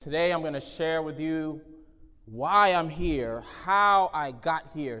Today I'm going to share with you why I'm here, how I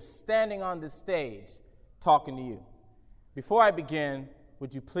got here, standing on this stage, talking to you. Before I begin,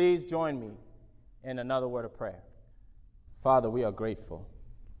 would you please join me in another word of prayer? Father, we are grateful.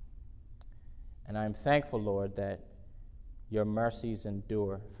 And I'm thankful, Lord, that your mercies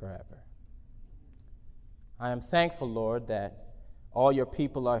endure forever. I am thankful, Lord, that all your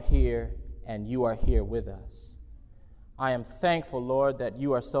people are here and you are here with us. I am thankful, Lord, that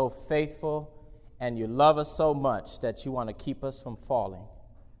you are so faithful and you love us so much that you want to keep us from falling.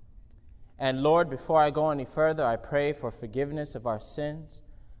 And Lord, before I go any further, I pray for forgiveness of our sins.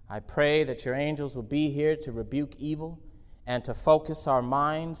 I pray that your angels will be here to rebuke evil and to focus our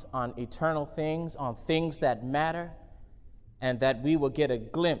minds on eternal things, on things that matter, and that we will get a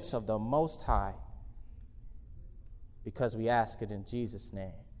glimpse of the Most High, because we ask it in Jesus'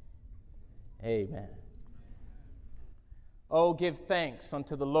 name. Amen. Oh, give thanks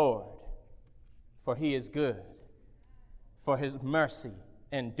unto the Lord, for he is good, for his mercy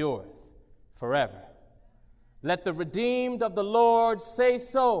endureth forever. Let the redeemed of the Lord say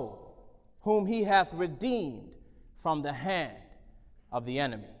so, whom he hath redeemed from the hand of the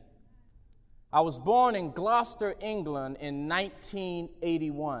enemy. I was born in Gloucester, England in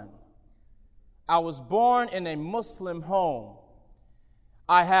 1981. I was born in a Muslim home.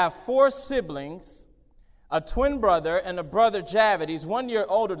 I have 4 siblings, a twin brother and a brother Javid. He's 1 year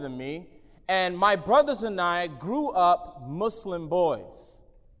older than me. And my brothers and I grew up Muslim boys.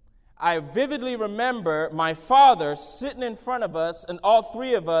 I vividly remember my father sitting in front of us, and all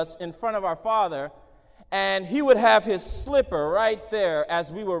 3 of us in front of our father, and he would have his slipper right there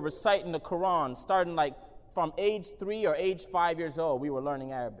as we were reciting the Quran, starting like from age 3 or age 5 years old. We were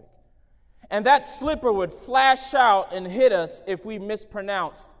learning Arabic. And that slipper would flash out and hit us if we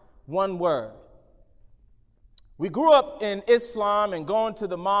mispronounced one word. We grew up in Islam and going to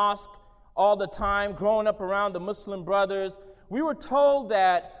the mosque all the time, growing up around the Muslim brothers. We were told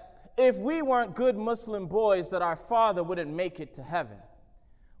that if we weren't good Muslim boys, that our father wouldn't make it to heaven.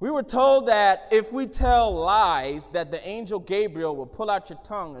 We were told that if we tell lies, that the angel Gabriel will pull out your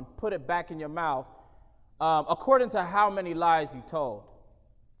tongue and put it back in your mouth, according to how many lies you told.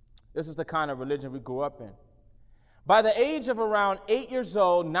 This is the kind of religion we grew up in. By the age of around 8 years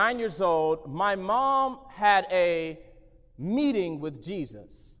old, 9 years old, my mom had a meeting with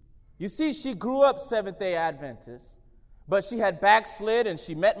Jesus. You see, she grew up Seventh-day Adventist, but she had backslid, and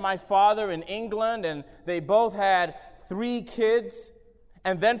she met my father in England, and they both had 3 kids.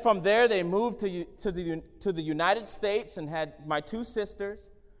 And then from there, they moved to the United States and had my 2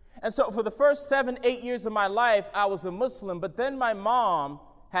 sisters. And so for the first 7, 8 years of my life, I was a Muslim, but then my mom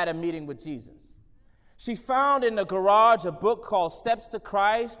had a meeting with Jesus. She found in the garage a book called Steps to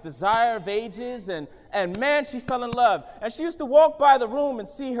Christ, Desire of Ages, and man, she fell in love. And she used to walk by the room and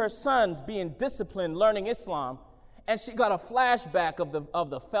see her sons being disciplined, learning Islam. And she got a flashback of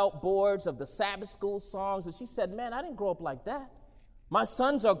the felt boards, of the Sabbath school songs. And she said, man, I didn't grow up like that. My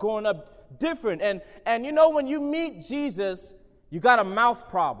sons are growing up different. And you know, when you meet Jesus, you got a mouth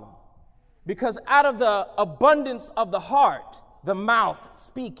problem. Because out of the abundance of the heart, the mouth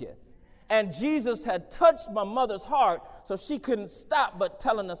speaketh. And Jesus had touched my mother's heart, so she couldn't stop but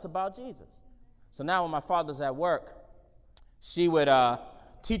telling us about Jesus. So now when my father's at work, she would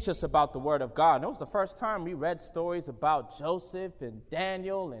teach us about the Word of God. And it was the first time we read stories about Joseph and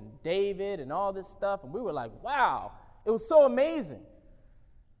Daniel and David and all this stuff. And we were like, wow, it was so amazing.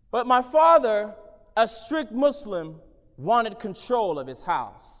 But my father, a strict Muslim, wanted control of his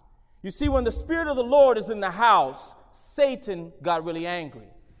house. You see, when the Spirit of the Lord is in the house, Satan got really angry.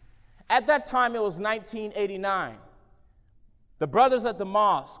 At that time, it was 1989. The brothers at the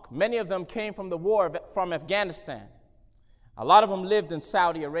mosque, many of them came from the war from Afghanistan. A lot of them lived in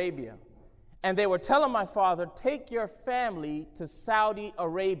Saudi Arabia. And they were telling my father, take your family to Saudi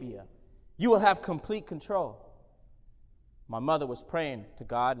Arabia. You will have complete control. My mother was praying to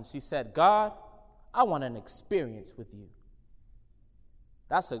God, and she said, God, I want an experience with you.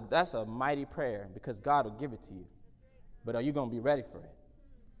 That's a mighty prayer, because God will give it to you. But are you going to be ready for it?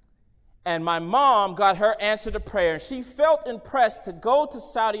 And my mom got her answer to prayer, and she felt impressed to go to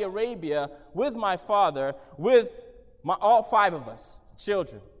Saudi Arabia with my father, with all 5 of us,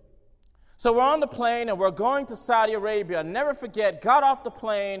 children. So we're on the plane, and we're going to Saudi Arabia. I'll never forget, got off the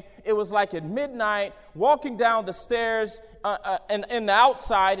plane. It was like at midnight, walking down the stairs in the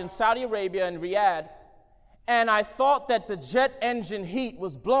outside in Saudi Arabia in Riyadh. And I thought that the jet engine heat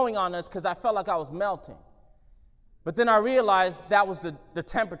was blowing on us because I felt like I was melting. But then I realized that was the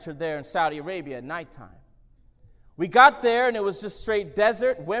temperature there in Saudi Arabia at nighttime. We got there, and it was just straight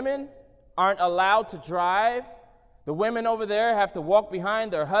desert. Women aren't allowed to drive. The women over there have to walk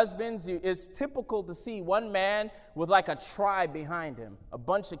behind their husbands. It's typical to see one man with like a tribe behind him, a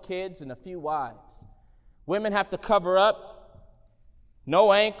bunch of kids and a few wives. Women have to cover up,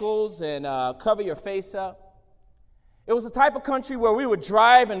 no ankles, and cover your face up. It was the type of country where we would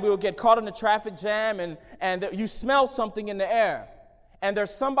drive and we would get caught in a traffic jam and you smell something in the air. And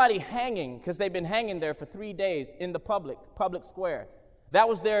there's somebody hanging because they've been hanging there for 3 days in the public square. That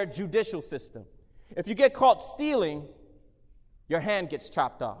was their judicial system. If you get caught stealing, your hand gets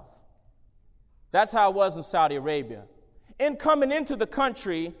chopped off. That's how it was in Saudi Arabia. In coming into the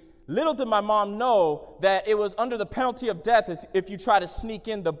country, little did my mom know that it was under the penalty of death if you try to sneak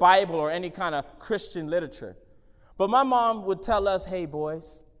in the Bible or any kind of Christian literature. But my mom would tell us, hey,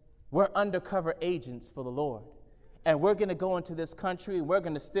 boys, we're undercover agents for the Lord. And we're going to go into this country and we're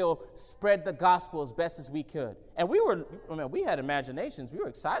going to still spread the gospel as best as we could. And we had imaginations. We were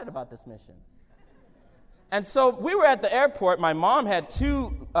excited about this mission. And so we were at the airport. My mom had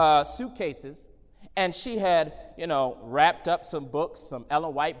 2 suitcases, and she had, wrapped up some books, some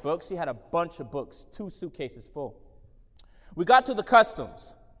Ellen White books. She had a bunch of books, 2 suitcases full. We got to the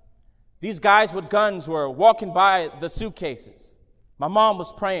customs. These guys with guns were walking by the suitcases. My mom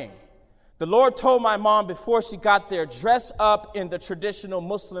was praying. The Lord told my mom before she got there, dress up in the traditional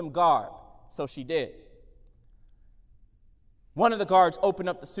Muslim garb. So she did. One of the guards opened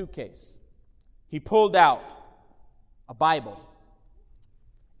up the suitcase. He pulled out a Bible.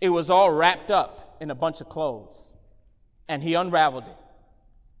 It was all wrapped up in a bunch of clothes. And he unraveled it.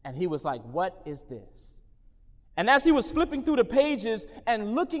 And he was like, what is this? And as he was flipping through the pages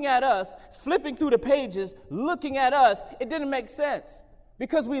and looking at us, it didn't make sense.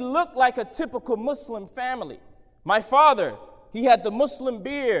 Because we looked like a typical Muslim family. My father, he had the Muslim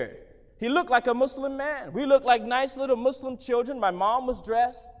beard. He looked like a Muslim man. We looked like nice little Muslim children. My mom was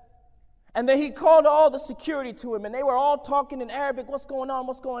dressed. And then he called all the security to him, and they were all talking in Arabic, what's going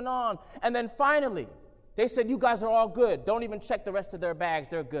on? And then finally, they said, you guys are all good. Don't even check the rest of their bags.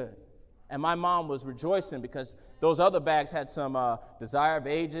 They're good. And my mom was rejoicing because those other bags had some Desire of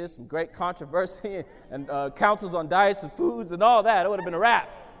Ages, some great controversy, and counsels on diets and foods and all that. It would have been a wrap.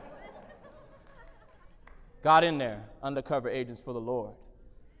 Got in there, undercover agents for the Lord.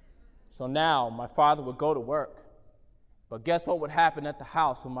 So now my father would go to work. But guess what would happen at the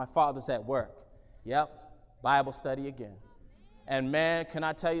house when my father's at work? Yep, Bible study again. And man, can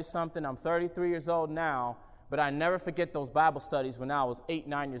I tell you something? I'm 33 years old now, but I never forget those Bible studies when I was 8,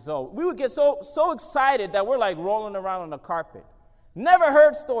 9 years old. We would get so excited that we're like rolling around on the carpet. Never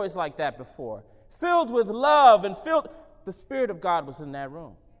heard stories like that before. Filled with love and the Spirit of God was in that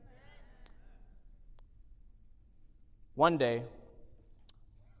room. One day,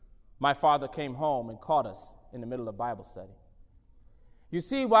 my father came home and caught us in the middle of Bible study. You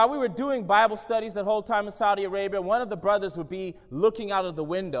see, while we were doing Bible studies that whole time in Saudi Arabia, one of the brothers would be looking out of the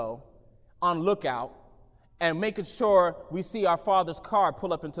window on lookout and making sure we see our father's car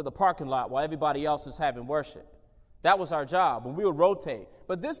pull up into the parking lot while everybody else is having worship. That was our job, and we would rotate.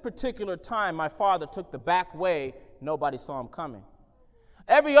 But this particular time, my father took the back way. Nobody saw him coming.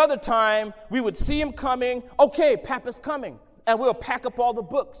 Every other time, we would see him coming. Okay, Papa's coming. And we'll pack up all the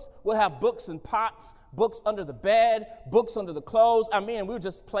books. We'll have books in pots, books under the bed, books under the clothes. We would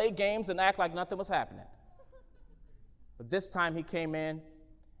just play games and act like nothing was happening. But this time he came in,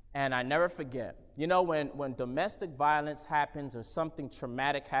 and I never forget. You know, when domestic violence happens or something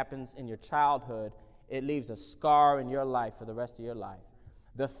traumatic happens in your childhood, it leaves a scar in your life for the rest of your life.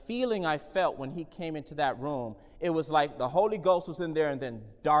 The feeling I felt when he came into that room, it was like the Holy Ghost was in there and then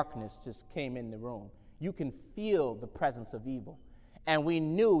darkness just came in the room. You can feel the presence of evil. And we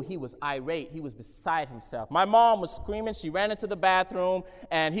knew he was irate. He was beside himself. My mom was screaming. She ran into the bathroom,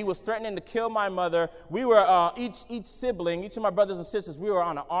 and he was threatening to kill my mother. We were, each sibling, each of my brothers and sisters, we were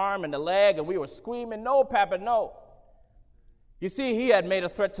on an arm and a leg, and we were screaming, no, Papa, no. You see, he had made a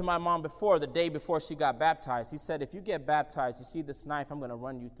threat to my mom before, the day before she got baptized. He said, if you get baptized, you see this knife, I'm going to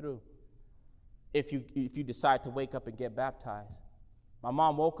run you through if you decide to wake up and get baptized. My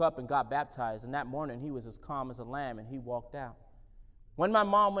mom woke up and got baptized, and that morning he was as calm as a lamb, and he walked out. When my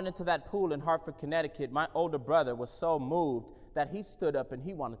mom went into that pool in Hartford, Connecticut, my older brother was so moved that he stood up and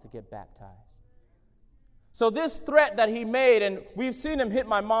he wanted to get baptized. So this threat that he made, and we've seen him hit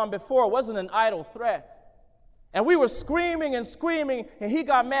my mom before, wasn't an idle threat. And we were screaming and screaming, and he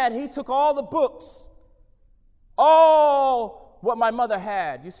got mad. He took all the books, all what my mother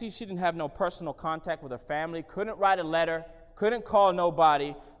had. You see, she didn't have no personal contact with her family, couldn't write a letter, couldn't call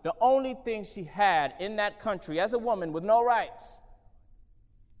nobody. The only thing she had in that country as a woman with no rights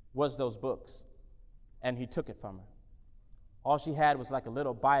was those books. And he took it from her. All she had was like a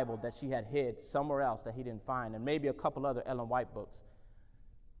little Bible that she had hid somewhere else that he didn't find, and maybe a couple other Ellen White books.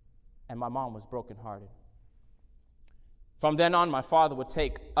 And my mom was brokenhearted. From then on, my father would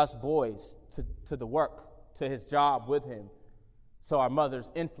take us boys to the work, to his job with him, so our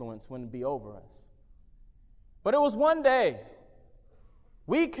mother's influence wouldn't be over us. But it was one day,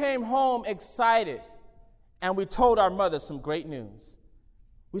 we came home excited, and we told our mother some great news.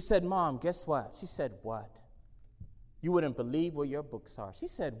 We said, "Mom, guess what?" She said, "What?" "You wouldn't believe where your books are." She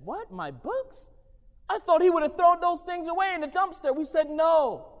said, "What, my books? I thought he would have thrown those things away in the dumpster." We said,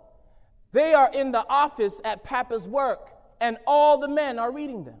 "No. They are in the office at Papa's work, and all the men are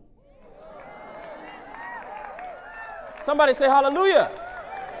reading them." Somebody say hallelujah.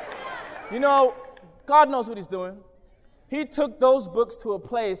 You know, God knows what he's doing. He took those books to a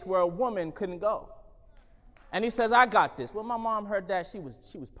place where a woman couldn't go. And he says, "I got this." When my mom heard that, she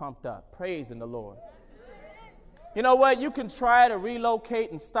was pumped up, praising the Lord. You know what? You can try to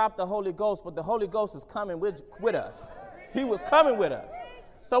relocate and stop the Holy Ghost, but the Holy Ghost is coming with us. He was coming with us.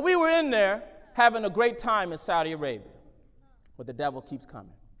 So we were in there having a great time in Saudi Arabia, but the devil keeps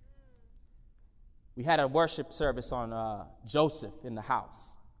coming. We had a worship service on Joseph in the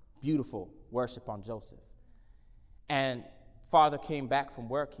house. Beautiful worship on Joseph. And Father came back from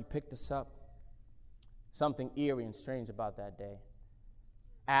work. He picked us up. Something eerie and strange about that day.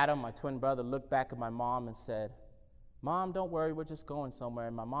 Adam, my twin brother, looked back at my mom and said, "Mom, don't worry, we're just going somewhere."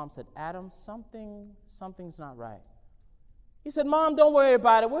 And my mom said, "Adam, something's not right." He said, "Mom, don't worry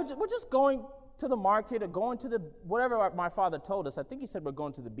about it. We're just going to the market or going to the, whatever my father told us. I think he said we're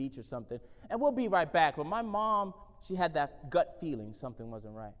going to the beach or something, and we'll be right back." But my mom, she had that gut feeling something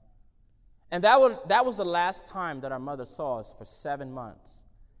wasn't right. And that was the last time that our mother saw us for 7 months.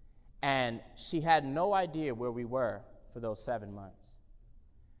 And she had no idea where we were for those 7 months.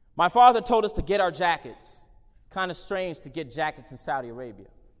 My father told us to get our jackets. Kind of strange to get jackets in Saudi Arabia.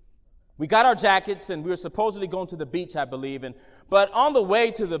 We got our jackets, and we were supposedly going to the beach, I believe. But on the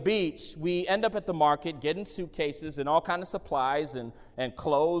way to the beach, we end up at the market getting suitcases and all kind of supplies and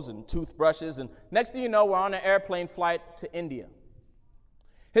clothes and toothbrushes. And next thing you know, we're on an airplane flight to India.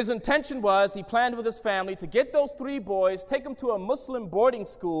 His intention was, he planned with his family to get those 3 boys, take them to a Muslim boarding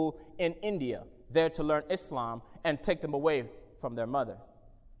school in India, there to learn Islam, and take them away from their mother.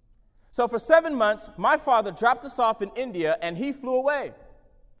 So for 7 months, my father dropped us off in India, and he flew away.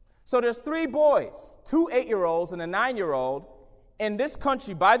 So there's 3 boys, 2 8-year-olds and a 9-year-old, in this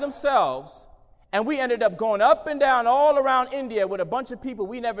country by themselves, and we ended up going up and down all around India with a bunch of people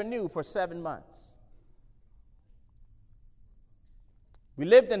we never knew for 7 months. We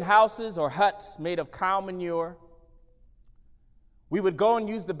lived in houses or huts made of cow manure. We would go and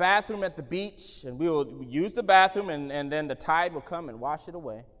use the bathroom at the beach, and we would use the bathroom, and then the tide would come and wash it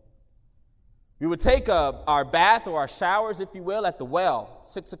away. We would take our bath or our showers, if you will, at the well,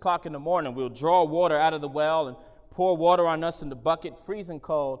 6 o'clock in the morning. We would draw water out of the well and pour water on us in the bucket, freezing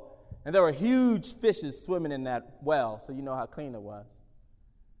cold. And there were huge fishes swimming in that well, so you know how clean it was.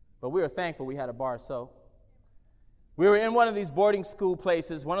 But we were thankful we had a bar of soap. We were in one of these boarding school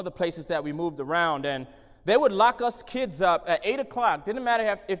places, one of the places that we moved around, and they would lock us kids up at 8 o'clock. Didn't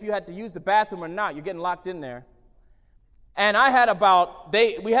matter if you had to use the bathroom or not, you're getting locked in there. And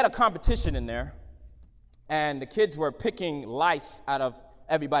we had a competition in there, and the kids were picking lice out of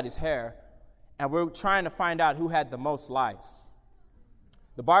everybody's hair, and we were trying to find out who had the most lice.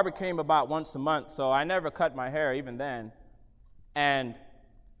 The barber came about once a month, so I never cut my hair even then, and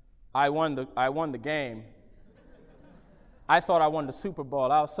I won the game. I thought I won the Super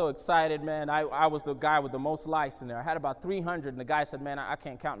Bowl. I was so excited, man. I was the guy with the most lice in there. I had about 300, and the guy said, "Man, I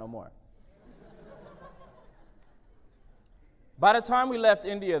can't count no more." By the time we left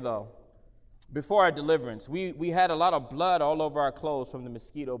India, though, before our deliverance, we had a lot of blood all over our clothes from the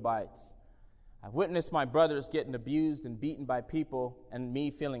mosquito bites. I've witnessed my brothers getting abused and beaten by people and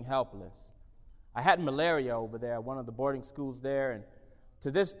me feeling helpless. I had malaria over there at one of the boarding schools there, and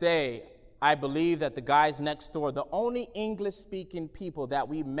to this day, I believe that the guys next door, the only English-speaking people that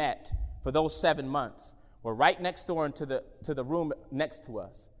we met for those 7 months, were right next door into the room next to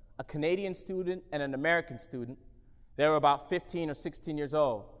us. A Canadian student and an American student. They were about 15 or 16 years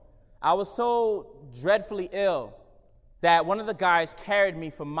old. I was so dreadfully ill that one of the guys carried me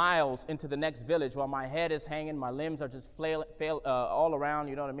for miles into the next village while my head is hanging, my limbs are just all around,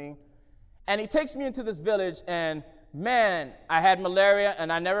 you know what I mean? And he takes me into this village, and man, I had malaria,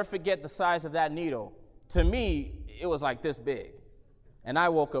 and I never forget the size of that needle. To me, it was like this big. And I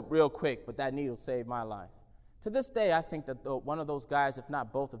woke up real quick, but that needle saved my life. To this day, I think that one of those guys, if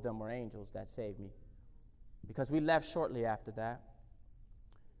not both of them, were angels that saved me. Because we left shortly after that.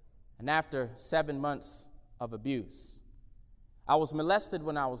 And after 7 months of abuse, I was molested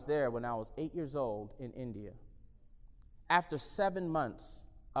when I was there, when I was 8 years old in India. After 7 months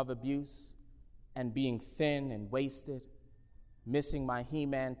of abuse and being thin and wasted, missing my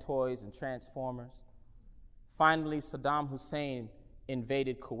He-Man toys and Transformers, finally Saddam Hussein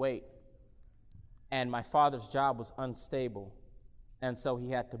invaded Kuwait, and my father's job was unstable, and so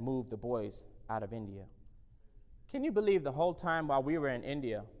he had to move the boys out of India. Can you believe the whole time while we were in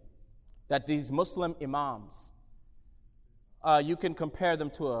India that these Muslim imams, you can compare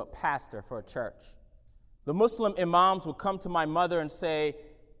them to a pastor for a church. The Muslim imams would come to my mother and say,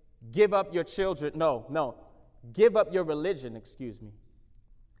 give up your children. Give up your religion,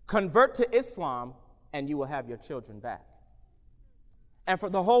 Convert to Islam, and you will have your children back. And for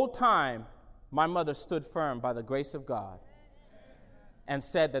the whole time, my mother stood firm by the grace of God and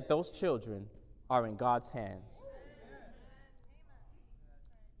said that those children are in God's hands.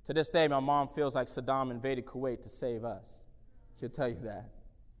 To this day, my mom feels like Saddam invaded Kuwait to save us. She'll tell you that.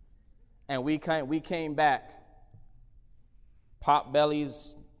 And we came back, pot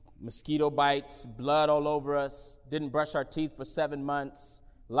bellies, mosquito bites, blood all over us, didn't brush our teeth for 7 months,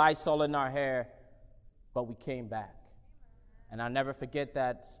 Lysol in our hair, but we came back. And I'll never forget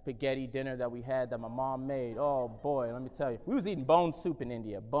that spaghetti dinner that we had that my mom made. Oh, boy, let me tell you. We was eating bone soup in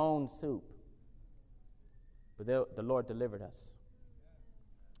India, bone soup. But the Lord delivered us.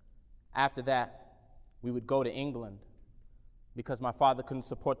 After that, we would go to England because my father couldn't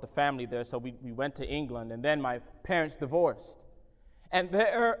support the family there, so we went to England, and then my parents divorced. And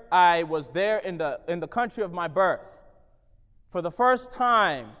there I was there in the country of my birth. For the first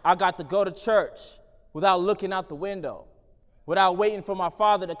time, I got to go to church without looking out the window, without waiting for my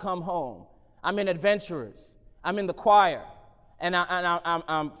father to come home. I'm in Adventurers. I'm in the choir. And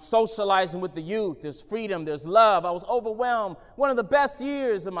I'm socializing with the youth. There's freedom. There's love. I was overwhelmed. One of the best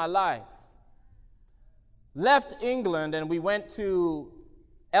years of my life. Left England and we went to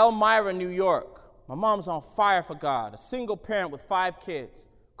Elmira, New York. My mom's on fire for God. A single parent with 5 kids.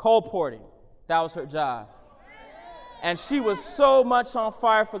 Colporting. That was her job. And she was so much on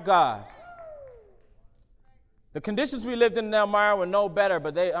fire for God. The conditions we lived in Elmira were no better,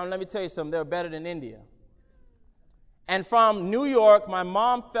 but let me tell you something, they were better than India. And from New York, my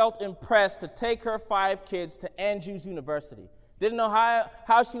mom felt impressed to take her 5 kids to Andrews University. Didn't know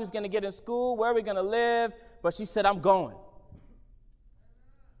how she was going to get in school, where we're going to live, but she said, I'm going.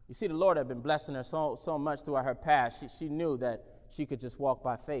 You see, the Lord had been blessing her so much throughout her past. She knew that she could just walk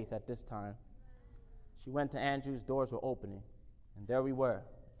by faith at this time. She went to Andrews, doors were opening, and there we were,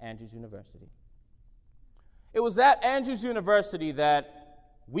 Andrews University. It was at Andrews University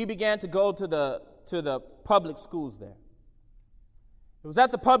that we began to go to the public schools there. It was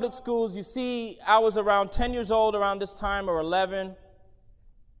at the public schools. You see, I was around 10 years old around this time, or 11.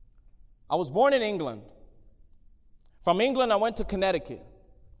 I was born in England. From England, I went to Connecticut.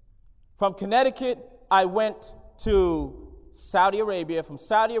 From Connecticut, I went to Saudi Arabia. From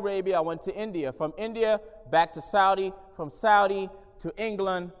Saudi Arabia, I went to India. From India, back to Saudi. From Saudi to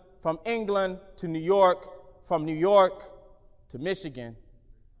England. From England to New York. From New York to Michigan.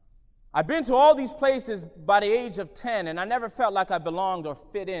 I've been to all these places by the age of 10, and I never felt like I belonged or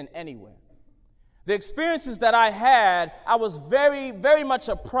fit in anywhere. The experiences that I had, I was very, very much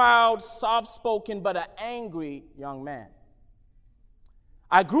a proud, soft-spoken, but an angry young man.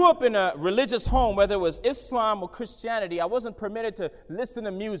 I grew up in a religious home, whether it was Islam or Christianity. I wasn't permitted to listen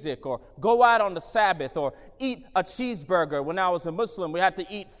to music or go out on the Sabbath or eat a cheeseburger. When I was a Muslim, we had to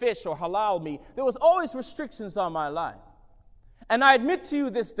eat fish or halal meat. There was always restrictions on my life. And I admit to you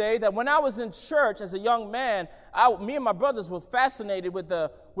this day that when I was in church as a young man, me and my brothers were fascinated with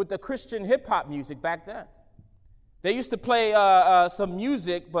the Christian hip-hop music back then. They used to play some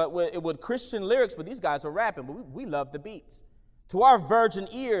music but with Christian lyrics, but these guys were rapping, but we loved the beats. To our virgin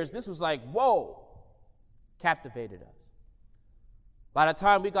ears, this was like, whoa, captivated us. By the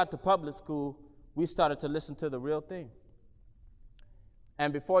time we got to public school, we started to listen to the real thing.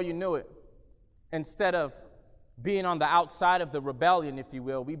 And before you knew it, instead of being on the outside of the rebellion, if you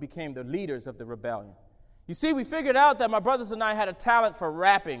will, we became the leaders of the rebellion. You see, we figured out that my brothers and I had a talent for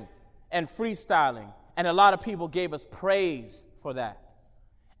rapping and freestyling, and a lot of people gave us praise for that.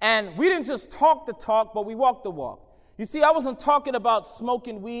 And we didn't just talk the talk, but we walked the walk. You see, I wasn't talking about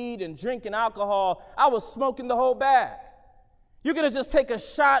smoking weed and drinking alcohol. I was smoking the whole bag. You're going to just take a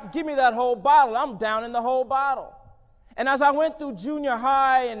shot, give me that whole bottle. I'm down in the whole bottle. And as I went through junior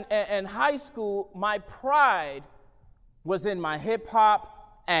high and high school, my pride was in my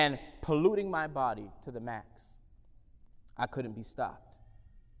hip-hop and polluting my body to the max. I couldn't be stopped.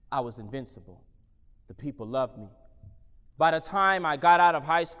 I was invincible. The people loved me. By the time I got out of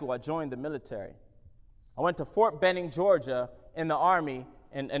high school, I joined the military. I went to Fort Benning, Georgia, in the Army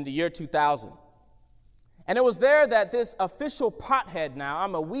in the year 2000. And it was there that this official pothead now,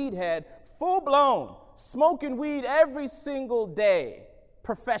 I'm a weed head, full-blown, smoking weed every single day,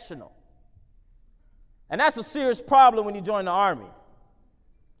 professional. And that's a serious problem when you join the Army.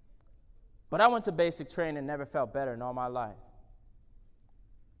 But I went to basic training and never felt better in all my life.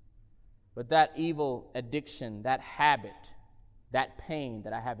 But that evil addiction, that habit, that pain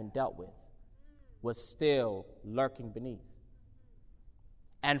that I haven't dealt with was still lurking beneath.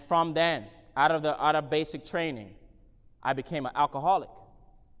 And from then, out of basic training, I became an alcoholic.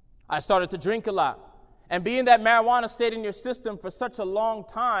 I started to drink a lot. And being that marijuana stayed in your system for such a long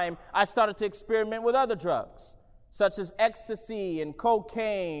time, I started to experiment with other drugs, such as ecstasy and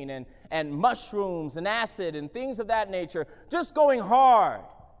cocaine and mushrooms and acid and things of that nature, just going hard.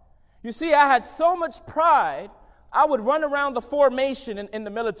 You see, I had so much pride, I would run around the formation in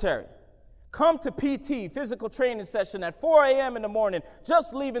the military, come to PT, physical training session at 4 a.m. in the morning,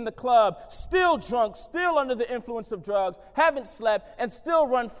 just leaving the club, still drunk, still under the influence of drugs, haven't slept, and still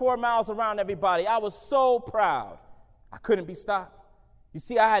run 4 miles around everybody. I was so proud. I couldn't be stopped. You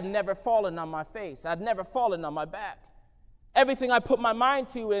see, I had never fallen on my face. I'd never fallen on my back. Everything I put my mind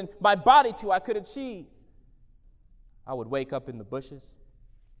to and my body to, I could achieve. I would wake up in the bushes.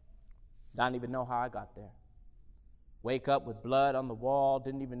 Don't even know how I got there. Wake up with blood on the wall,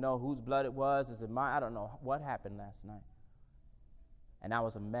 didn't even know whose blood it was. Is it mine? I don't know what happened last night. And I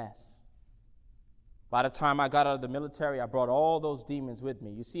was a mess. By the time I got out of the military, I brought all those demons with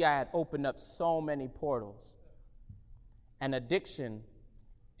me. You see, I had opened up so many portals. And addiction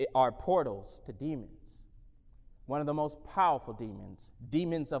are portals to demons. One of the most powerful demons,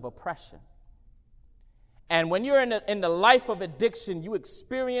 demons of oppression. And when you're in the life of addiction, you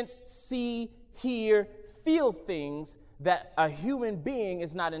experience, see, hear, feel things that a human being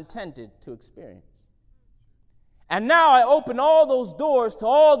is not intended to experience. And now I open all those doors to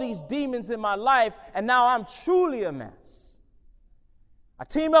all these demons in my life, and now I'm truly a mess. I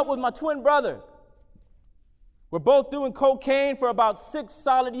team up with my twin brother. We're both doing cocaine for about 6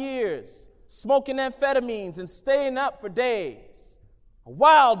 solid years, smoking amphetamines and staying up for days. A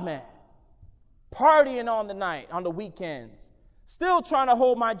wild man, partying on the night, on the weekends, still trying to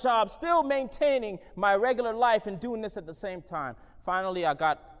hold my job, still maintaining my regular life and doing this at the same time. Finally, I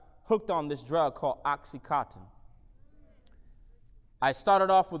got hooked on this drug called Oxycontin. I started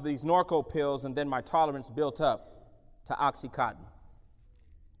off with these Norco pills, and then my tolerance built up to Oxycontin.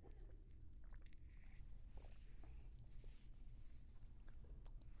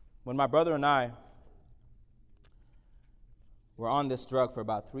 When my brother and I were on this drug for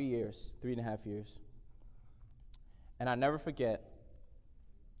about 3 years, 3.5 years, and I never forget,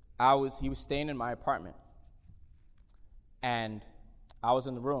 he was staying in my apartment, and I was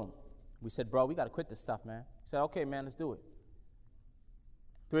in the room. We said, bro, we got to quit this stuff, man. He said, okay, man, let's do it.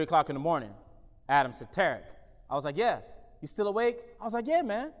 3 o'clock in the morning, Adam said, Taariq. I was like, yeah. You still awake? I was like, yeah,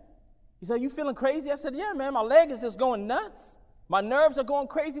 man. He said, you feeling crazy? I said, yeah, man, my leg is just going nuts. My nerves are going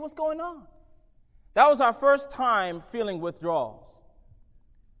crazy. What's going on? That was our first time feeling withdrawals.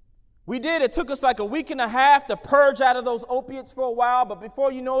 We did. It took us like a week and a half to purge out of those opiates for a while, but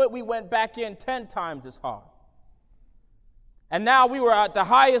before you know it, we went back in 10 times as hard. And now we were at the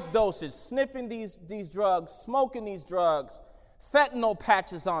highest dosage, sniffing these drugs, smoking these drugs, fentanyl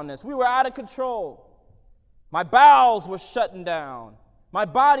patches on this. We were out of control. My bowels were shutting down. My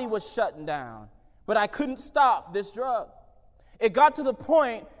body was shutting down. But I couldn't stop this drug. It got to the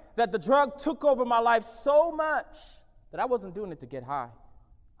point that the drug took over my life so much that I wasn't doing it to get high.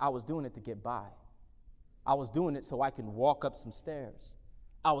 I was doing it to get by. I was doing it so I can walk up some stairs.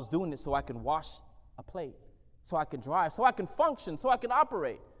 I was doing it so I can wash a plate, so I can drive, so I can function, so I can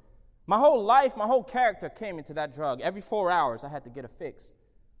operate. My whole life, my whole character came into that drug. Every 4 hours, I had to get a fix,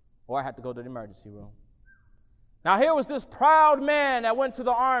 or I had to go to the emergency room. Now, here was this proud man that went to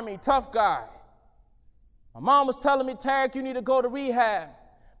the Army, tough guy. My mom was telling me, Taariq, you need to go to rehab.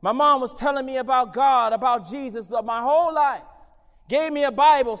 My mom was telling me about God, about Jesus, my whole life. Gave me a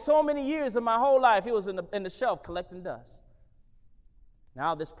Bible so many years of my whole life. It was in the shelf collecting dust.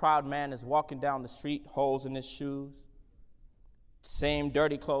 Now this proud man is walking down the street, holes in his shoes, same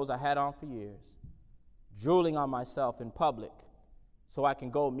dirty clothes I had on for years, drooling on myself in public so I can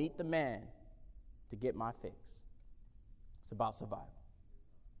go meet the man to get my fix. It's about survival.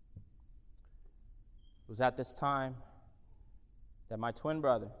 It was at this time that my twin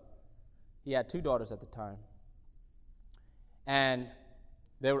brother, he had 2 daughters at the time, and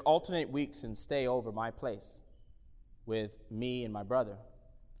they would alternate weeks and stay over my place with me and my brother.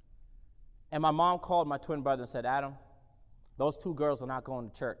 And my mom called my twin brother and said, Adam, those 2 girls are not going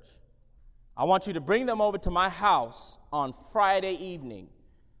to church. I want you to bring them over to my house on Friday evening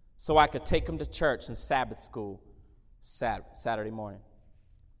so I could take them to church and Sabbath school Saturday morning.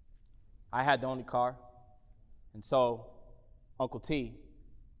 I had the only car, and so Uncle T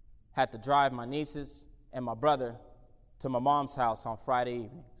had to drive my nieces and my brother to my mom's house on Friday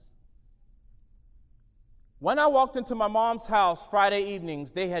evenings. When I walked into my mom's house Friday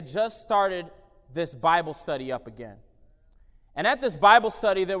evenings, they had just started this Bible study up again. And at this Bible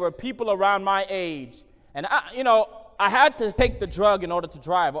study, there were people around my age. And I had to take the drug in order to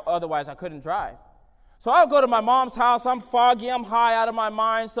drive, otherwise I couldn't drive. So I'll go to my mom's house. I'm foggy. I'm high out of my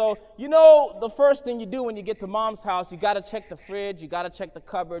mind. So, the first thing you do when you get to mom's house, you got to check the fridge. You got to check the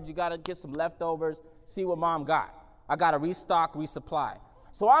cupboard. You got to get some leftovers, see what mom got. I got to restock, resupply.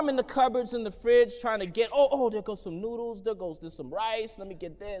 So I'm in the cupboards in the fridge trying to get, there goes some noodles. There's some rice. Let me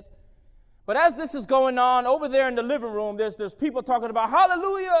get this. But as this is going on, over there in the living room, there's people talking about,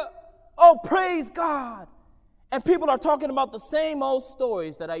 hallelujah, oh, praise God. And people are talking about the same old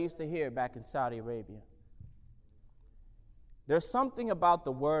stories that I used to hear back in Saudi Arabia. There's something about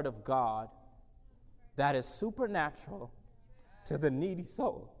the Word of God that is supernatural to the needy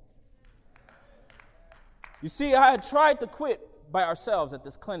soul. You see, I had tried to quit by ourselves at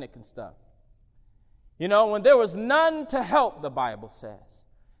this clinic and stuff. When there was none to help, the Bible says,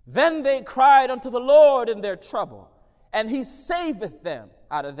 then they cried unto the Lord in their trouble, and he saveth them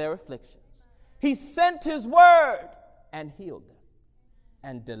out of their afflictions. He sent his word and healed them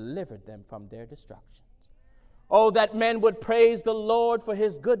and delivered them from their destructions. Oh, that men would praise the Lord for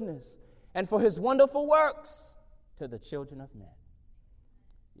his goodness and for his wonderful works to the children of men.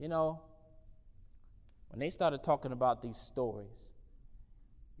 When they started talking about these stories,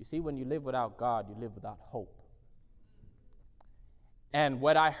 you see, when you live without God, you live without hope. And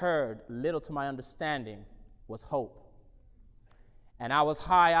what I heard, little to my understanding, was hope. And I was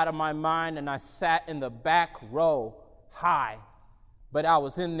high out of my mind, and I sat in the back row high. But I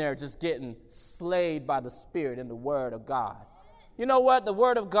was in there just getting slayed by the Spirit and the Word of God. You know what? The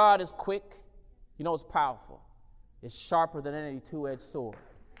Word of God is quick. It's powerful. It's sharper than any two-edged sword,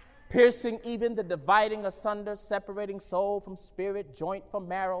 piercing even the dividing asunder, separating soul from spirit, joint from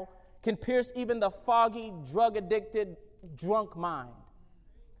marrow, can pierce even the foggy, drug-addicted, drunk mind.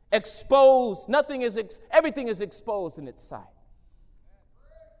 Exposed. Everything is exposed in its sight.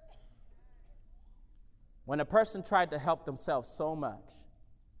 When a person tried to help themselves so much,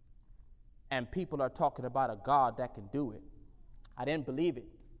 and people are talking about a God that can do it, I didn't believe it.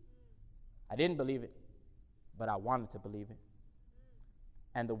 But I wanted to believe it.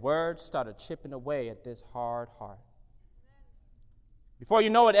 And the word started chipping away at this hard heart. Before you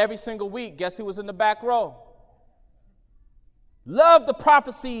know it, every single week, guess who was in the back row? Loved the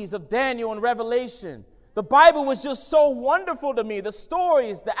prophecies of Daniel and Revelation. The Bible was just so wonderful to me. The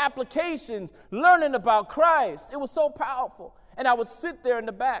stories, the applications, learning about Christ. It was so powerful. And I would sit there in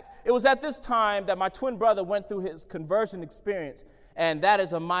the back. It was at this time that my twin brother went through his conversion experience. And that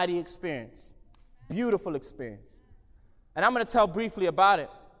is a mighty experience. Beautiful experience. And I'm going to tell briefly about it.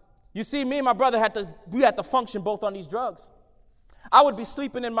 You see, me and my brother had to function both on these drugs. I would be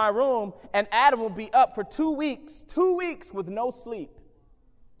sleeping in my room, and Adam would be up for 2 weeks with no sleep.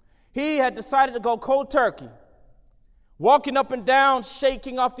 He had decided to go cold turkey, walking up and down,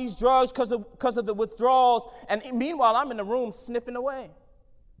 shaking off these drugs because of the withdrawals. And meanwhile, I'm in the room sniffing away.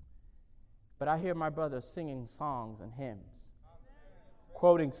 But I hear my brother singing songs and hymns,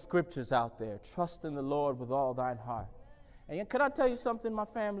 quoting scriptures out there, trust in the Lord with all thine heart. And can I tell you something, my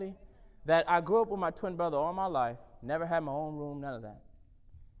family, that I grew up with my twin brother all my life, never had my own room, none of that.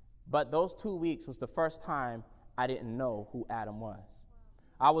 But those 2 weeks was the first time I didn't know who Adam was.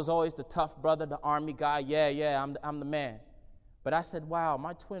 I was always the tough brother, the army guy. Yeah, I'm the man. But I said, wow,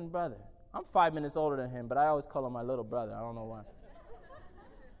 my twin brother. I'm 5 minutes older than him, but I always call him my little brother. I don't know why.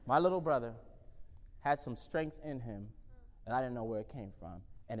 My little brother had some strength in him that I didn't know where it came from,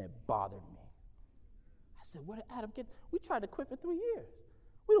 and it bothered me. I said, where did Adam get? We tried to quit for 3 years.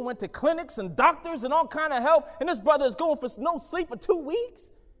 We went to clinics and doctors and all kind of help, and this brother is going for no sleep for 2 weeks.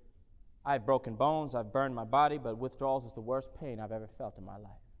 I've broken bones, I've burned my body, but withdrawals is the worst pain I've ever felt in my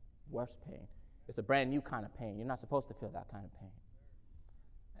life. Worst pain. It's a brand new kind of pain. You're not supposed to feel that kind of pain.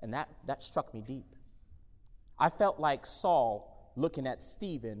 And that struck me deep. I felt like Saul looking at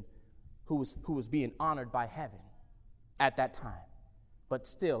Stephen, who was being honored by heaven at that time. But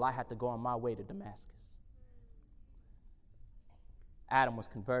still, I had to go on my way to Damascus. Adam was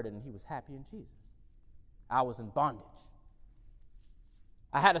converted, and he was happy in Jesus. I was in bondage.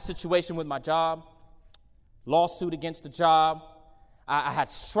 I had a situation with my job, lawsuit against the job. I had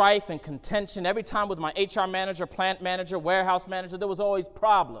strife and contention every time with my HR manager, plant manager, warehouse manager. There was always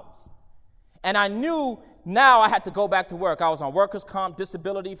problems. And I knew now I had to go back to work. I was on workers' comp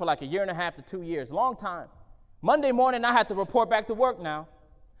disability for like 1.5 to 2 years, long time. Monday morning, I had to report back to work now.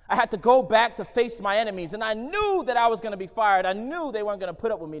 I had to go back to face my enemies, and I knew that I was going to be fired. I knew they weren't going to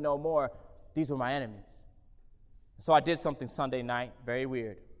put up with me no more. These were my enemies. So I did something Sunday night, very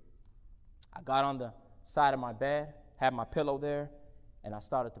weird. I got on the side of my bed, had my pillow there, and I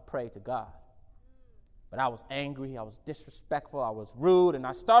started to pray to God. But I was angry, I was disrespectful, I was rude, and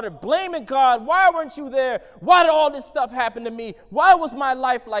I started blaming God. Why weren't you there? Why did all this stuff happen to me? Why was my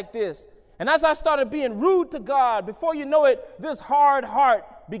life like this? And as I started being rude to God, before you know it, this hard heart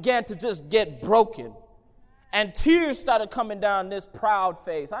began to just get broken. And tears started coming down this proud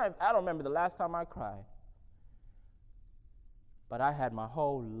face. I don't remember the last time I cried. But I had my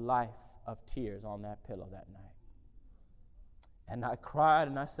whole life of tears on that pillow that night. And I cried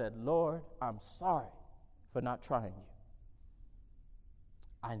and I said, Lord, I'm sorry for not trying you.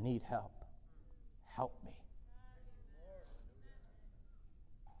 I need help. Help me.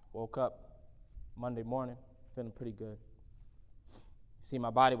 Woke up Monday morning feeling pretty good. See, my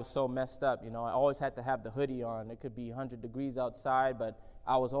body was so messed up. I always had to have the hoodie on. It could be 100 degrees outside, but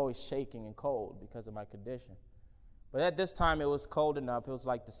I was always shaking and cold because of my condition. But at this time, it was cold enough. It was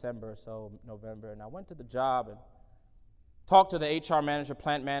like December or so, November. And I went to the job and talked to the HR manager,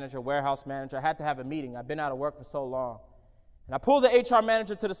 plant manager, warehouse manager. I had to have a meeting. I've been out of work for so long. And I pulled the HR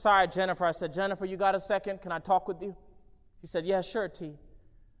manager to the side, Jennifer. I said, Jennifer, you got a second? Can I talk with you? She said, yeah, sure, T.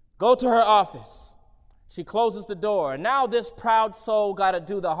 Go to her office. She closes the door. And now this proud soul got to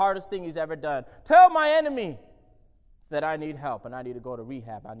do the hardest thing he's ever done. Tell my enemy that I need help and I need to go to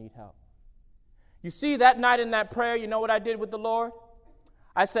rehab. I need help. You see, that night in that prayer, you know what I did with the Lord?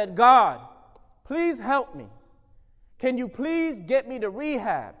 I said, God, please help me. Can you please get me to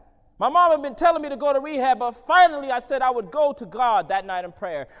rehab? My mom had been telling me to go to rehab, but finally I said I would go to God that night in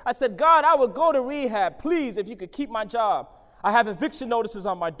prayer. I said, God, I would go to rehab. Please, if you could keep my job. I have eviction notices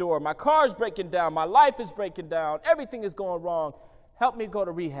on my door. My car's breaking down. My life is breaking down. Everything is going wrong. Help me go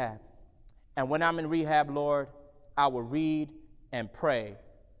to rehab. And when I'm in rehab, Lord, I will read and pray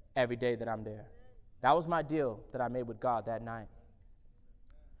every day that I'm there. That was my deal that I made with God that night.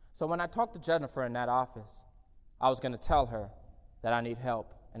 So when I talked to Jennifer in that office, I was going to tell her that I need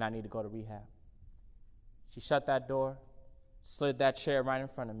help and I need to go to rehab. She shut that door, slid that chair right in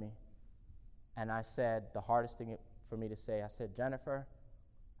front of me, and I said the hardest thing for me to say. I said, Jennifer,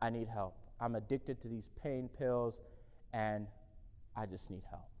 I need help. I'm addicted to these pain pills, and I just need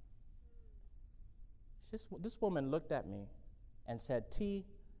help. This woman looked at me and said, T,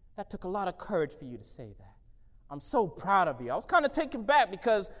 that took a lot of courage for you to say that. I'm so proud of you. I was kind of taken back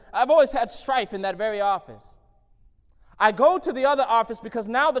because I've always had strife in that very office. I go to the other office because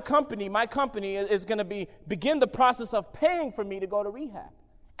now my company is going to begin the process of paying for me to go to rehab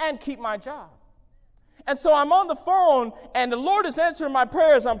and keep my job. And so I'm on the phone, and the Lord is answering my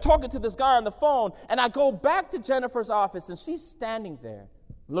prayers. I'm talking to this guy on the phone, and I go back to Jennifer's office, and she's standing there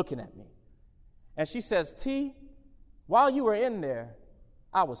looking at me. And she says, T, while you were in there,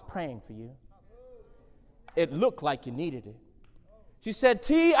 I was praying for you. It looked like you needed it. She said,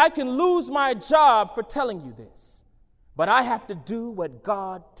 T, I can lose my job for telling you this, but I have to do what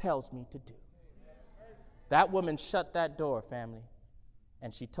God tells me to do. That woman shut that door, family,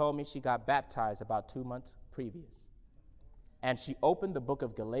 and she told me she got baptized about 2 months previous. And she opened the book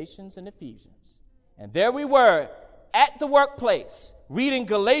of Galatians and Ephesians. And there we were at the workplace, reading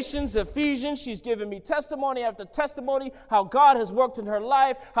Galatians, Ephesians. She's giving me testimony after testimony, how God has worked in her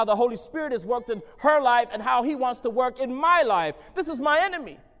life, how the Holy Spirit has worked in her life, and how he wants to work in my life. This is my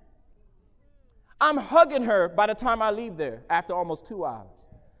enemy. I'm hugging her by the time I leave there after almost 2 hours.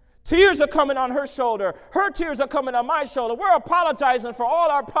 Tears are coming on her shoulder. Her tears are coming on my shoulder. We're apologizing for all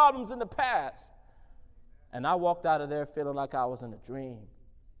our problems in the past. And I walked out of there feeling like I was in a dream.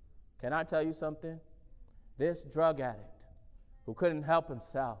 Can I tell you something? This drug addict who couldn't help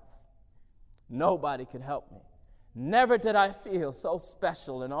himself, nobody could help me. Never did I feel so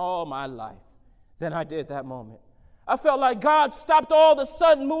special in all my life than I did that moment. I felt like God stopped all the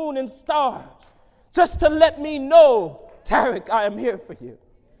sun, moon, and stars just to let me know, Taariq, I am here for you.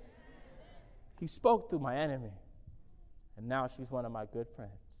 He spoke through my enemy, and now she's one of my good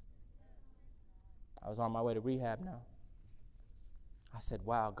friends. I was on my way to rehab now. I said,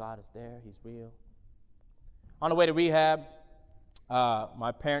 wow, God is there. He's real. On the way to rehab,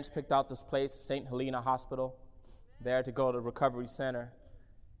 my parents picked out this place, St. Helena Hospital, there to go to the recovery center.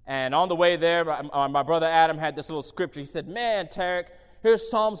 And on the way there, my brother Adam had this little scripture. He said, man, Taariq, here's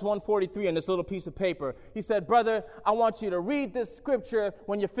Psalms 143 on this little piece of paper. He said, brother, I want you to read this scripture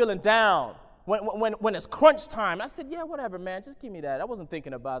when you're feeling down, when it's crunch time. I said, yeah, whatever, man, just give me that. I wasn't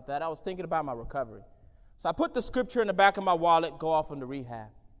thinking about that. I was thinking about my recovery. So I put the scripture in the back of my wallet, go off into rehab.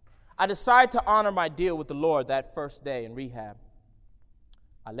 I decided to honor my deal with the Lord that first day in rehab.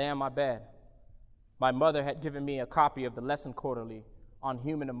 I lay on my bed. My mother had given me a copy of the lesson quarterly on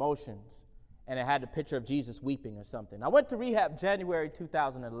human emotions, and it had a picture of Jesus weeping or something. I went to rehab January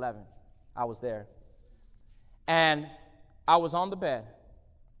 2011. I was there. And I was on the bed.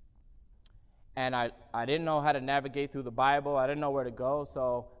 And I didn't know how to navigate through the Bible. I didn't know where to go,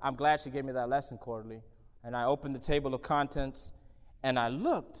 so I'm glad she gave me that lesson quarterly. And I opened the table of contents, and I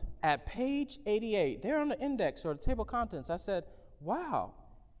looked at page 88. There on the index or the table of contents, I said, wow,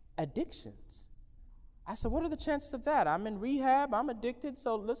 addictions. I said, what are the chances of that? I'm in rehab, I'm addicted,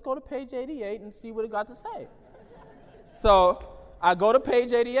 so let's go to page 88 and see what it got to say. So I go to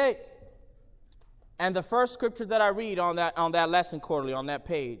page 88, and the first scripture that I read on that lesson quarterly, on that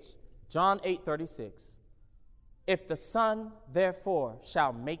page, John 8:36. If the Son, therefore,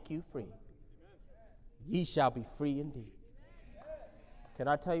 shall make you free, ye shall be free indeed. Can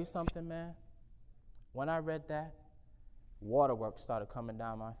I tell you something, man? When I read that, waterworks started coming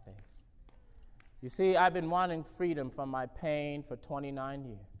down my face. You see, I've been wanting freedom from my pain for 29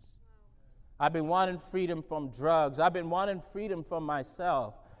 years. I've been wanting freedom from drugs. I've been wanting freedom from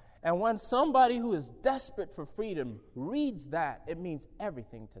myself. And when somebody who is desperate for freedom reads that, it means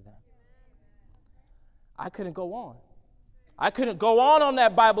everything to them. I couldn't go on. I couldn't go on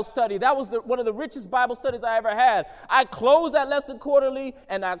that Bible study. That was one of the richest Bible studies I ever had. I closed that lesson quarterly,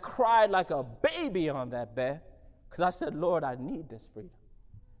 and I cried like a baby on that bed because I said, Lord, I need this freedom.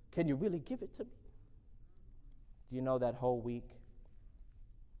 Can you really give it to me? Do you know that whole week,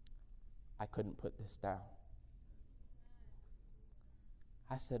 I couldn't put this down.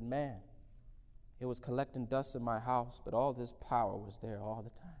 I said, man, it was collecting dust in my house, but all this power was there all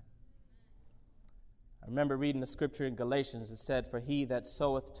the time. I remember reading the scripture in Galatians. It said, for he that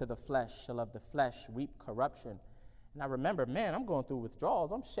soweth to the flesh shall of the flesh reap corruption. And I remember, man, I'm going through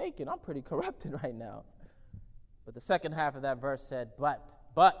withdrawals. I'm shaking. I'm pretty corrupted right now. But the second half of that verse said,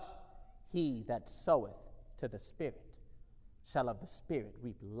 but he that soweth to the Spirit shall of the Spirit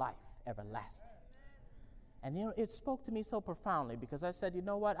reap life everlasting. And you know, it spoke to me so profoundly because I said, you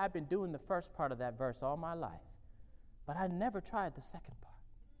know what? I've been doing the first part of that verse all my life, but I never tried the second part.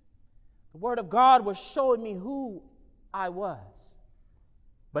 The Word of God was showing me who I was,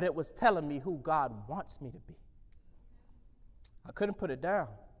 but it was telling me who God wants me to be. I couldn't put it down.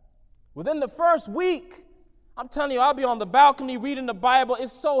 Within the first week, I'm telling you, I'll be on the balcony reading the Bible.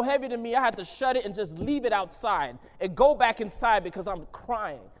 It's so heavy to me, I had to shut it and just leave it outside and go back inside because I'm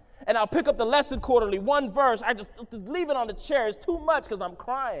crying. And I'll pick up the lesson quarterly, one verse. I just leave it on the chair. It's too much because I'm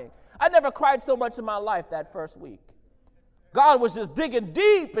crying. I never cried so much in my life that first week. God was just digging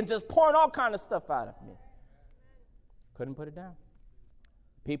deep and just pouring all kind of stuff out of me. Couldn't put it down.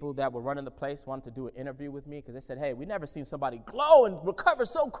 People that were running the place wanted to do an interview with me because they said, hey, we never seen somebody glow and recover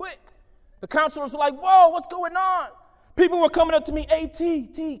so quick. The counselors were like, whoa, what's going on? People were coming up to me, hey,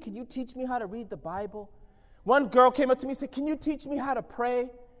 T, can you teach me how to read the Bible? One girl came up to me and said, can you teach me how to pray?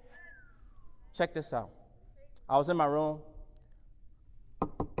 Check this out. I was in my room.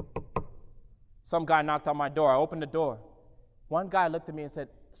 Some guy knocked on my door. I opened the door. One guy looked at me and said,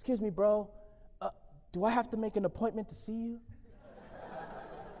 excuse me, bro, do I have to make an appointment to see you?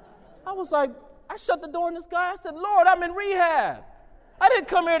 I was like, I shut the door on this guy. I said, Lord, I'm in rehab. I didn't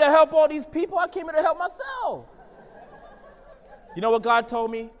come here to help all these people. I came here to help myself. You know what God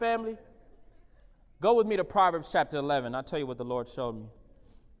told me, family? Go with me to Proverbs chapter 11. I'll tell you what the Lord showed me.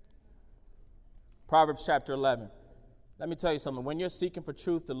 Proverbs chapter 11. Let me tell you something. When you're seeking for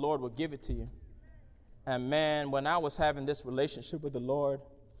truth, the Lord will give it to you. And man, when I was having this relationship with the Lord,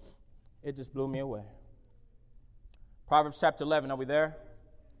 it just blew me away. Proverbs chapter 11, are we there?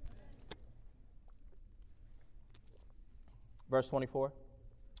 Verse 24.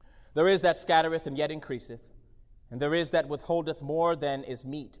 There is that scattereth and yet increaseth, and there is that withholdeth more than is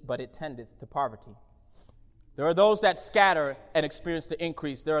meet, but it tendeth to poverty. There are those that scatter and experience the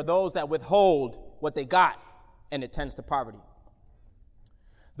increase. There are those that withhold what they got, and it tends to poverty.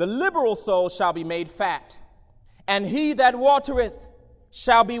 The liberal soul shall be made fat, and he that watereth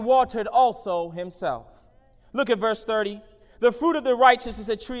shall be watered also himself. Look at verse 30. The fruit of the righteous is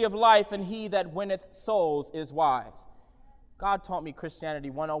a tree of life, and he that winneth souls is wise. God taught me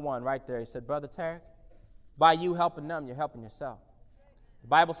Christianity 101 right there. He said, Brother Taariq, by you helping them, you're helping yourself. The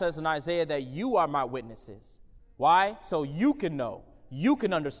Bible says in Isaiah that you are my witnesses. Why? So you can know, you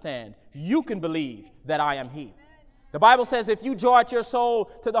can understand, you can believe that I am he. The Bible says if you draw out your soul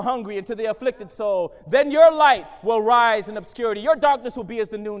to the hungry and to the afflicted soul, then your light will rise in obscurity. Your darkness will be as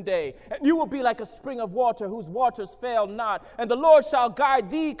the noonday, and you will be like a spring of water whose waters fail not. And the Lord shall guide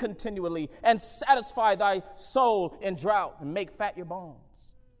thee continually and satisfy thy soul in drought and make fat your bones.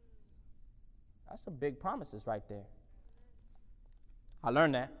 That's some big promises right there. I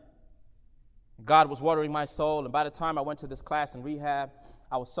learned that. God was watering my soul, and by the time I went to this class in rehab,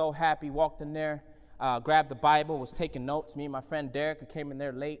 I was so happy, walked in there, grabbed the Bible, was taking notes. Me and my friend Derek, who came in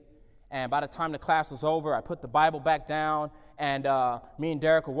there late, and by the time the class was over, I put the Bible back down, and me and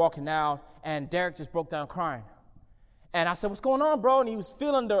Derek were walking out, and Derek just broke down crying. And I said, "What's going on, bro?" And he was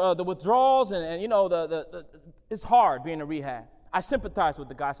feeling the withdrawals, and you know, it's hard being in rehab. I sympathized with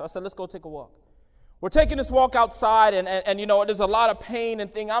the guy, so I said, "Let's go take a walk." We're taking this walk outside, and you know, there's a lot of pain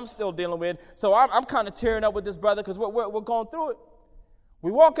and thing I'm still dealing with, so I'm kind of tearing up with this brother because we're going through it.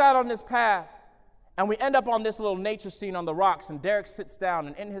 We walk out on this path, and we end up on this little nature scene on the rocks, and Derek sits down,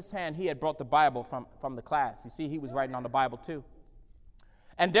 and in his hand, he had brought the Bible from the class. You see, he was writing on the Bible too.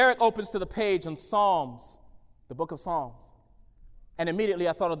 And Derek opens to the page on Psalms, the book of Psalms. And immediately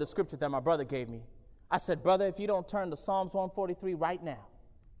I thought of the scripture that my brother gave me. I said, "Brother, if you don't turn to Psalms 143 right now."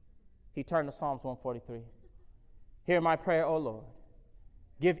 He turned to Psalms 143. "Hear my prayer, O Lord.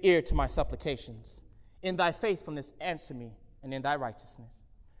 Give ear to my supplications. In thy faithfulness answer me, and in thy righteousness.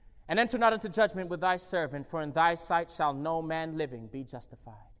 And enter not into judgment with thy servant, for in thy sight shall no man living be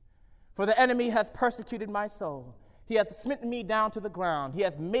justified. For the enemy hath persecuted my soul. He hath smitten me down to the ground. He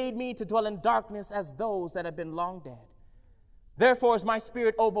hath made me to dwell in darkness as those that have been long dead. Therefore is my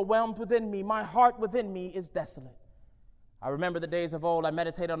spirit overwhelmed within me. My heart within me is desolate. I remember the days of old. I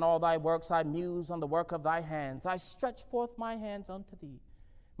meditate on all thy works. I muse on the work of thy hands. I stretch forth my hands unto thee.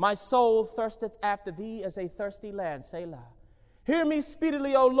 My soul thirsteth after thee as a thirsty land. Selah. Hear me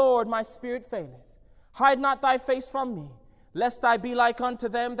speedily, O Lord, my spirit faileth. Hide not thy face from me, lest I be like unto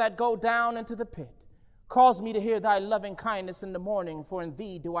them that go down into the pit. Cause me to hear thy loving kindness in the morning, for in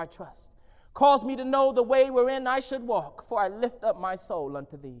thee do I trust. Cause me to know the way wherein I should walk, for I lift up my soul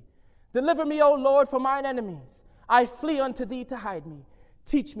unto thee. Deliver me, O Lord, from mine enemies. I flee unto thee to hide me.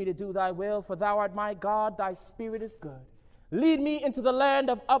 Teach me to do thy will, for thou art my God, thy spirit is good. Lead me into the land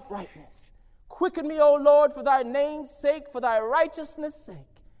of uprightness. Quicken me, O Lord, for thy name's sake, for thy righteousness'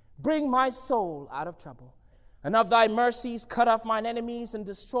 sake. Bring my soul out of trouble. And of thy mercies cut off mine enemies, and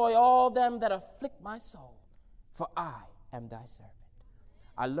destroy all them that afflict my soul. For I am thy servant.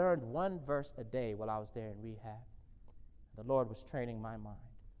 I learned one verse a day while I was there in rehab. The Lord was training my mind.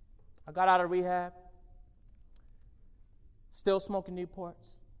 I got out of rehab. Still smoking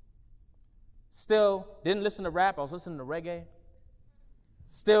Newports. Still didn't listen to rap. I was listening to reggae.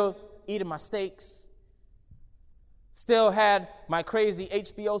 Still eating my steaks. Still had my crazy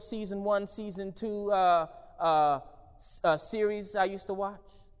HBO Season 1, Season 2 series I used to watch.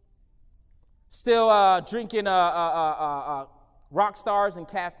 Still drinking rock stars and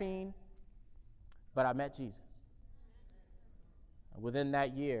caffeine. But I met Jesus. And within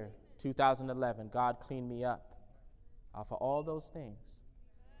that year, 2011, God cleaned me up for all those things,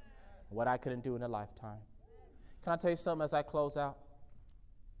 what I couldn't do in a lifetime. Can I tell you something as I close out?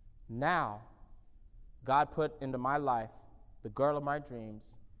 Now, God put into my life the girl of my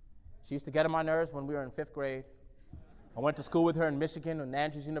dreams. She used to get on my nerves when we were in 5th grade. I went to school with her in Michigan and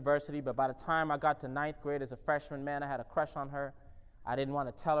Andrews University, but by the time I got to 9th grade as a freshman, man, I had a crush on her. I didn't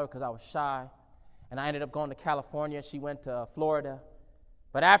want to tell her because I was shy, and I ended up going to California. She went to Florida.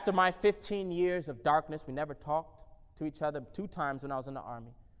 But after my 15 years of darkness, we never talked to each other 2 times when I was in the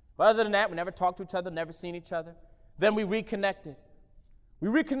Army. But other than that, we never talked to each other, never seen each other. Then we reconnected.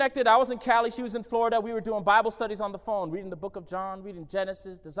 I was in Cali, she was in Florida. We were doing Bible studies on the phone, reading the book of John, reading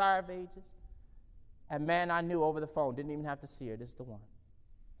Genesis, Desire of Ages. And man, I knew over the phone, didn't even have to see her, this is the one.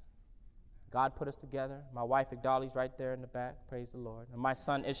 God put us together. My wife, Igdali's right there in the back, praise the Lord. And my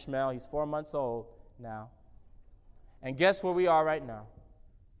son, Ishmael, he's 4 months old now. And guess where we are right now?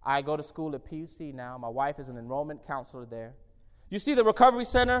 I go to school at PUC now. My wife is an enrollment counselor there. You see the recovery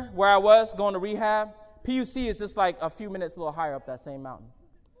center where I was going to rehab? PUC is just like a few minutes a little higher up that same mountain.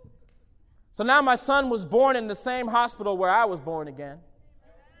 So now my son was born in the same hospital where I was born again.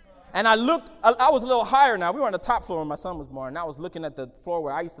 And I was a little higher now. We were on the top floor when my son was born. And I was looking at the floor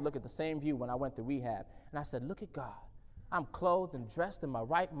where I used to look at the same view when I went to rehab. And I said, look at God. I'm clothed and dressed in my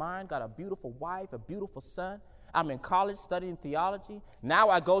right mind, got a beautiful wife, a beautiful son. I'm in college studying theology. Now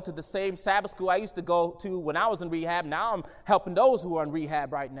I go to the same Sabbath school I used to go to when I was in rehab. Now I'm helping those who are in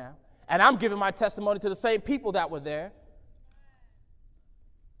rehab right now. And I'm giving my testimony to the same people that were there.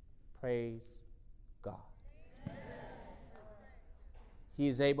 Praise God. He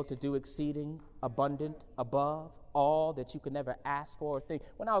is able to do exceeding abundant above all that you could never ask for or think.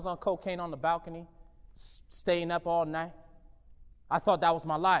 When I was on cocaine on the balcony, staying up all night, I thought that was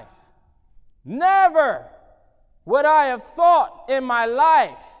my life. Never would I have thought in my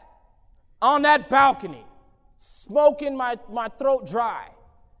life on that balcony, smoking my throat dry,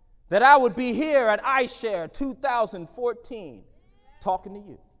 that I would be here at iShare 2014 talking to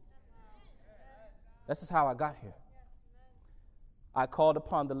you. This is how I got here. I called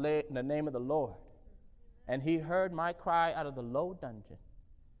upon the name of the Lord, and he heard my cry out of the low dungeon,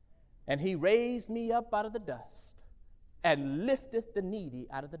 and he raised me up out of the dust, and lifteth the needy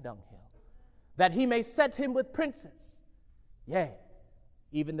out of the dunghill, that he may set him with princes, yea,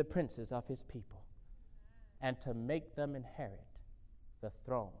 even the princes of his people, and to make them inherit the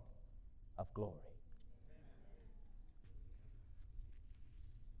throne of glory.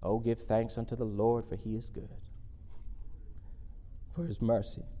 Oh, give thanks unto the Lord, for he is good, for his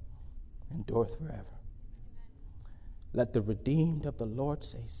mercy endureth forever. Let the redeemed of the Lord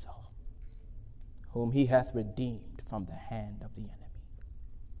say so, whom he hath redeemed from the hand of the enemy,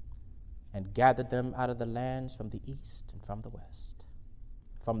 and gathered them out of the lands from the east and from the west,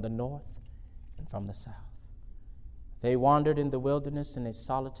 from the north and from the south. They wandered in the wilderness in a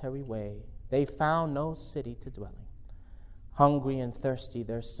solitary way. They found no city to dwell in. Hungry and thirsty,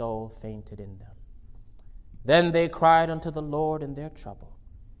 their soul fainted in them. Then they cried unto the Lord in their trouble,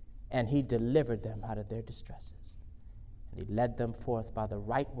 and he delivered them out of their distresses. And he led them forth by the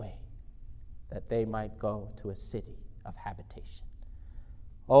right way, that they might go to a city of habitation.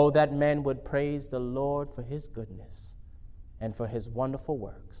 Oh, that men would praise the Lord for his goodness and for his wonderful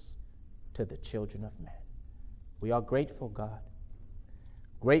works to the children of men. We are grateful, God.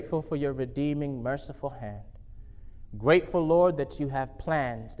 Grateful for your redeeming, merciful hand. Grateful, Lord, that you have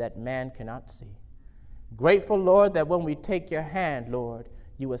plans that man cannot see. Grateful, Lord, that when we take your hand, Lord,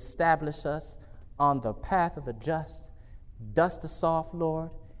 you establish us on the path of the just, dust us off,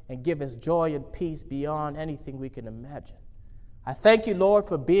 Lord, and give us joy and peace beyond anything we can imagine. I thank you, Lord,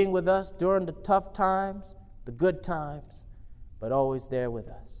 for being with us during the tough times, the good times, but always there with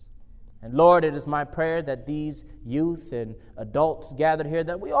us. And Lord, it is my prayer that these youth and adults gathered here,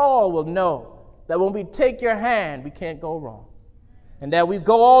 that we all will know that when we take your hand, we can't go wrong. And that we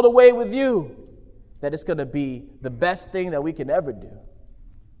go all the way with you, that it's going to be the best thing that we can ever do.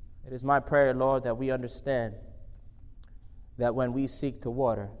 It is my prayer, Lord, that we understand that when we seek to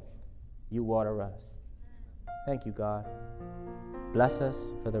water, you water us. Thank you, God. Bless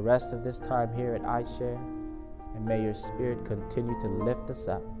us for the rest of this time here at iShare, and may your Spirit continue to lift us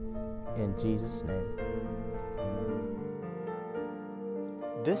up. In Jesus' name, amen.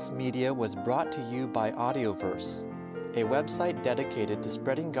 This media was brought to you by Audioverse, a website dedicated to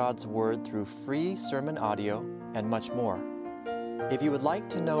spreading God's Word through free sermon audio and much more. If you would like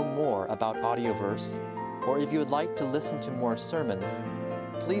to know more about Audioverse, or if you would like to listen to more sermons,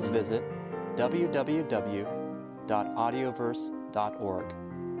 please visit www.audioverse.org.